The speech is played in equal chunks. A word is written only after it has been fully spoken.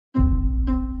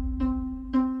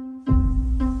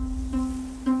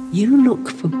You look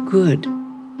for good,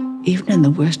 even in the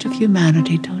worst of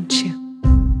humanity, don't you?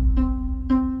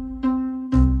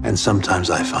 And sometimes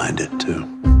I find it, too.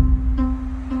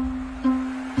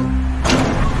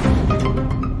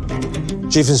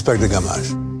 Chief Inspector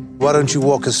Gamache, why don't you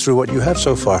walk us through what you have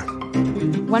so far?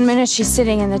 1 minute she's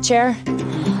sitting in the chair,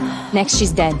 next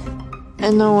she's dead.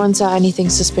 And no one saw anything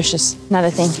suspicious. Not a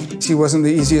thing. She wasn't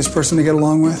the easiest person to get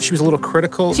along with. She was a little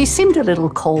critical. She seemed a little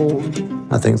cold.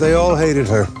 I think they all hated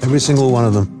her, every single one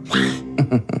of them.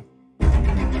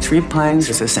 Three Pines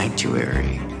is a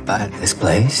sanctuary, but this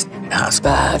place has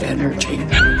bad energy.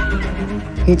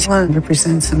 Each one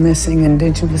represents a missing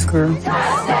Indigenous girl.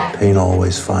 Pain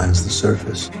always finds the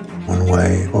surface, one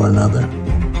way or another.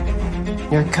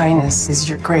 Your kindness is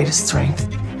your greatest strength.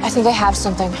 I think I have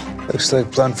something. Looks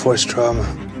like blunt force trauma.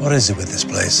 What is it with this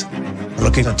place? We're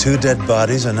looking at 2 dead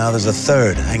bodies, and now there's a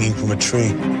 3rd hanging from a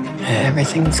tree.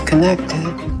 Everything's connected,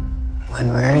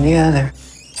 one way or the other.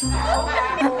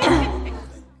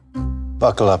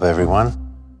 Buckle up, everyone.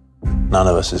 None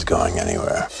of us is going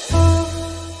anywhere.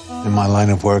 In my line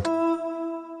of work,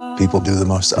 people do the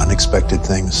most unexpected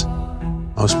things.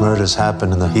 Most murders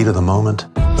happen in the heat of the moment,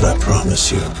 but I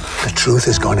promise you, the truth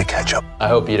is going to catch up. I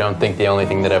hope you don't think the only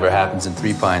thing that ever happens in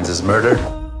Three Pines is murder.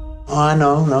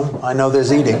 Oh, I know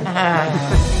there's eating.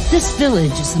 This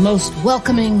village is the most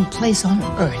welcoming place on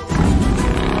earth.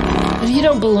 If you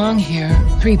don't belong here,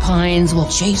 Three Pines will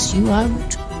chase you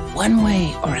out one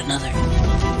way or another.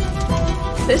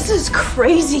 This is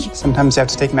crazy. Sometimes you have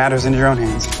to take matters into your own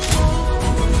hands.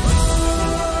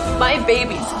 My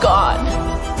baby's gone.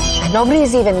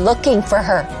 Nobody's even looking for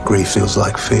her. Grief feels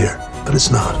like fear, but it's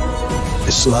not.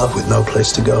 It's love with no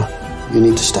place to go. You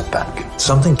need to step back.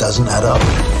 Something doesn't add up.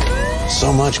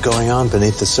 So much going on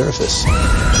beneath the surface.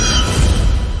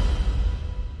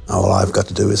 All I've got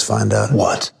to do is find out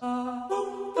what.